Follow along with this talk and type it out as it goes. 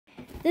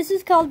This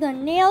is called the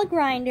nail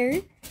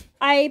grinder.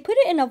 I put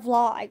it in a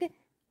vlog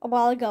a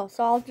while ago,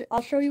 so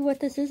I'll show you what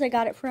this is. I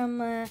got it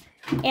from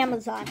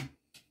Amazon.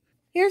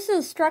 Here's the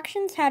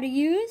instructions how to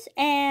use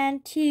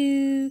and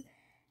to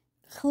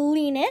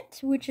clean it,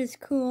 which is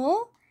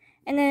cool.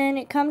 And then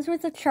it comes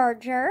with a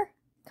charger,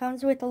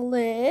 comes with a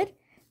lid.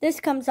 This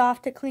comes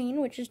off to clean,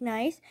 which is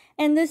nice.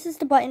 And this is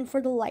the button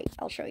for the light.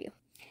 I'll show you.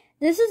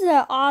 This is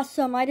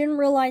awesome. I didn't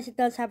realize it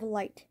does have a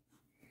light.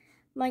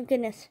 My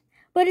goodness.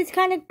 But it's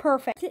kind of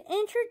perfect. To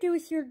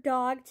introduce your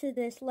dog to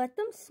this, let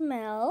them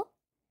smell.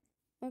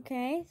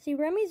 Okay. See,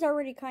 Remi's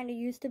already kind of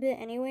used to it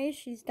anyways.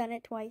 She's done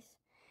it twice.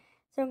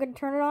 So I'm going to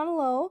turn it on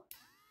low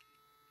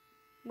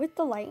with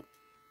the light.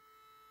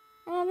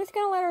 And I'm just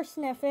going to let her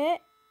sniff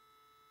it,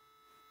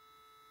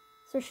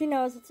 so she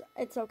knows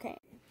it's okay.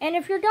 And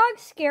if your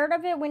dog's scared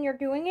of it when you're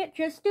doing it,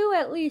 just do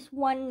at least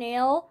one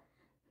nail.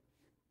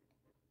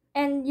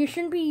 And you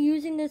shouldn't be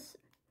using this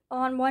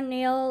on one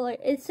nail.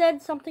 It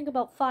said something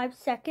about 5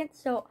 seconds,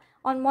 so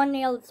on one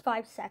nail it's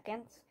 5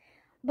 seconds.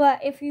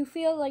 But if you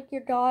feel like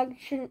your dog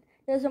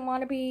doesn't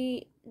want to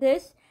be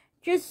this,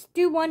 just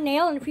do one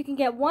nail. And if you can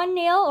get one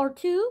nail or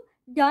two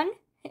done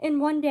in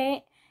one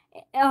day,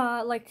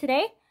 like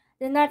today,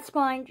 then that's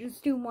fine.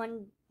 Just do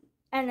one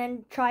and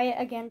then try it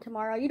again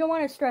tomorrow. You don't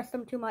want to stress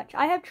them too much.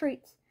 I have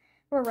treats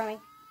for Remi.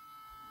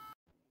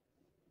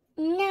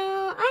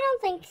 No, I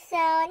don't think so.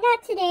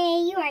 Not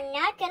today. You are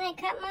not going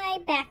to cut my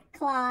back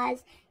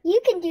claws.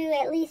 You can do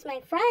at least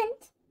my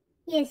front.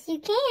 Yes, you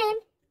can.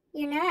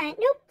 You're not.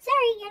 Nope,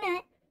 sorry, you're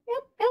not.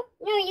 Nope, nope.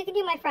 No, you can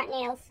do my front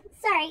nails.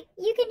 Sorry,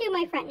 you can do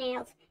my front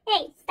nails.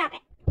 Hey, stop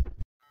it.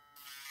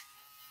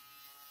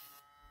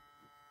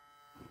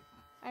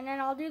 And then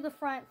I'll do the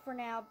front for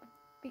now,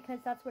 because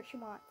that's what she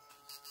wants.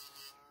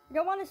 You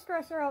don't want to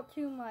stress her out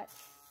too much.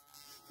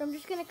 So I'm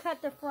just going to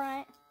cut the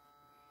front.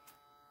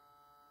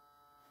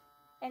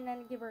 And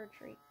then give her a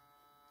treat.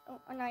 Oh,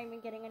 I'm not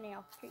even getting a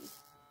nail. Treat.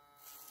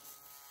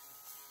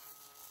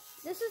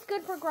 This is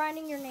good for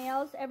grinding your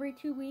nails every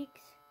 2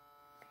 weeks.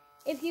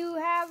 If you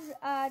have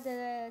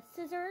the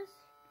scissors,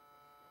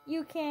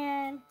 you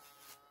can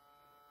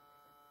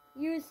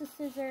use the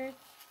scissors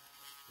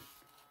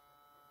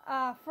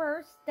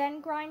first, then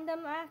grind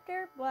them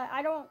after. But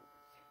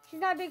she's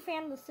not a big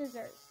fan of the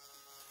scissors.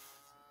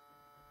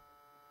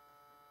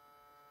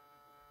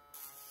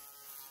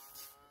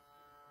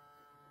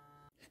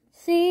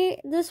 See,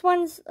 this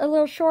one's a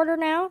little shorter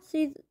now.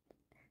 See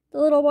the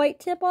little white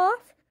tip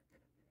off?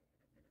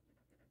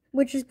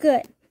 Which is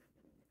good.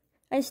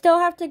 I still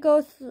have to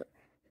go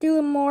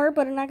do more,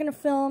 but I'm not going to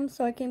film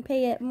so I can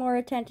pay more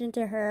attention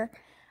to her.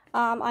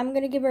 I'm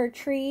going to give her a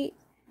treat.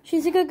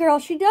 She's a good girl.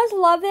 She does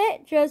love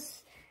it,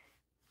 just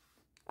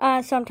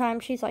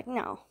sometimes she's like,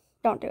 no,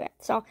 don't do it.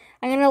 So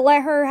I'm going to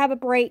let her have a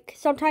break.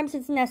 Sometimes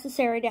it's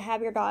necessary to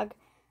have your dog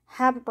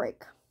have a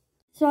break.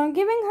 So I'm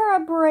giving her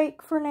a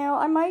break for now.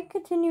 I might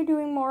continue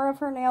doing more of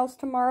her nails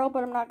tomorrow,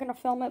 but I'm not going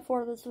to film it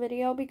for this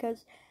video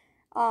because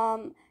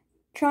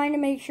trying to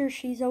make sure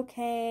she's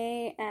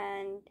okay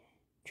and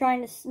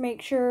trying to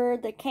make sure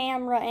the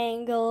camera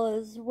angle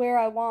is where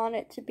I want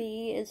it to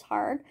be is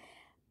hard.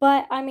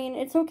 But, I mean,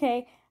 it's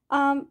okay.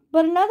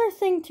 But another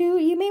thing, too,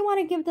 you may want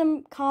to give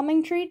them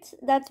calming treats.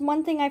 That's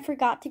one thing I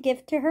forgot to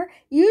give to her.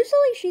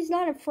 Usually she's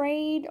not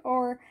afraid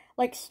or,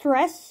 like,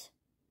 stressed.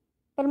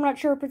 But I'm not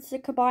sure if it's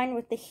combined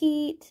with the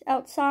heat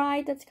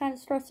outside that's kind of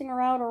stressing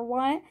her out or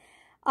what.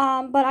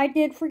 But I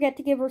did forget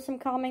to give her some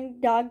calming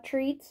dog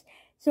treats.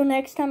 So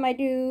next time I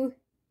do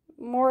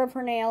more of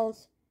her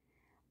nails,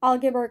 I'll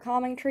give her a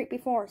calming treat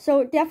before.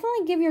 So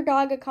definitely give your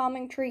dog a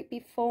calming treat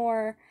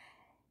before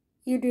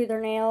you do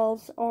their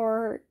nails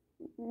or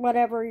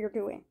whatever you're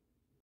doing.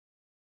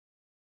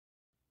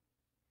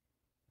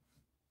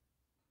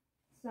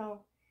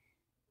 So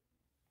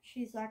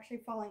she's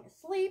actually falling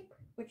asleep,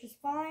 which is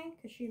fine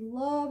because she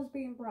loves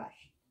being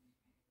brushed.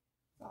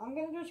 So I'm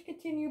going to just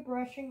continue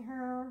brushing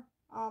her.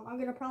 I'm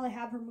going to probably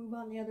have her move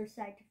on the other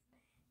side to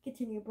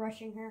continue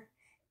brushing her.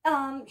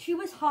 She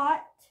was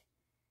hot.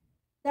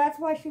 That's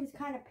why she was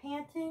kind of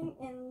panting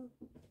in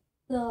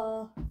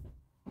the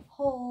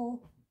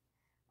whole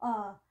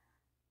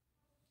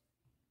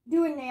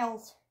doing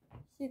nails.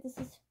 See, this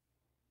is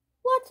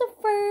lots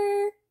of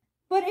fur.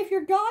 But if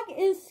your dog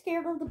is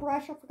scared of the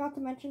brush, I forgot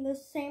to mention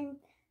this, same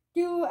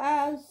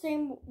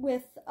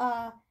with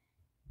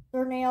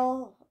their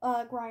nail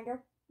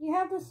grinder. You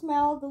have to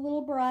smell the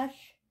little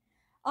brush.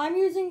 I'm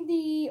using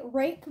the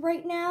rake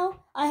right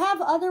now. I have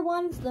other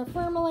ones, the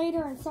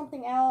Firmulator and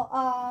something else.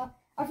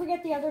 I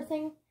forget the other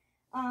thing,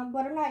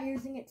 but I'm not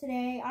using it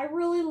today. I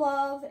really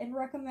love and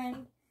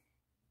recommend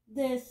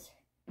this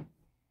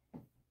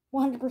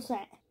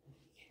 100%.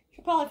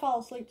 She'll probably fall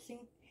asleep soon.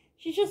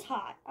 She's just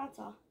hot, that's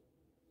all.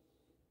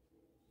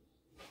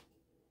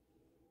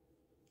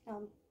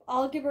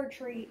 I'll give her a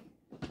treat.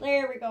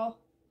 There we go.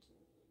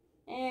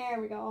 There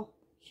we go.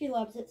 She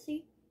loves it.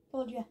 See?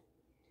 Told you.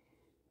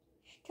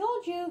 She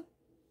told you.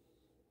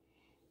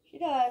 She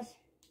does.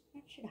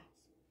 She does.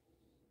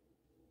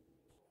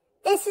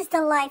 This is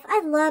the life.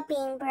 I love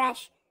being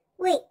brushed.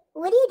 Wait,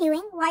 what are you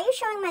doing? Why are you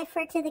showing my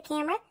fur to the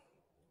camera?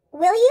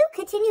 Will you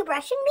continue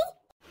brushing me?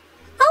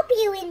 Hope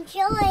you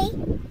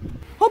enjoy.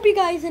 Hope you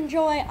guys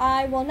enjoy.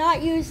 I will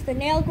not use the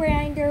nail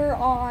grinder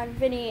on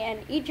Vinny and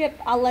Egypt.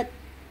 I'll let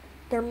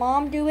their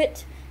mom do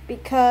it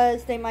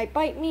because they might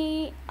bite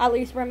me. At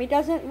least Remy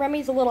doesn't.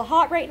 Remy's a little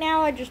hot right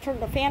now. I just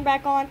turned the fan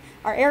back on.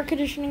 Our air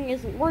conditioning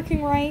isn't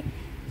working right,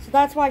 so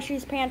that's why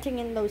she's panting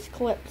in those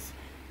clips.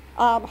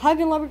 Hug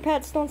and love your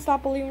pets. Don't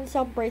stop believing in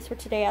yourself. Brace for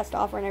today has to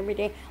offer and every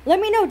day. Let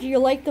me know, do you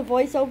like the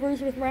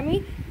voiceovers with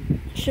Remy?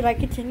 Should I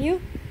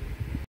continue?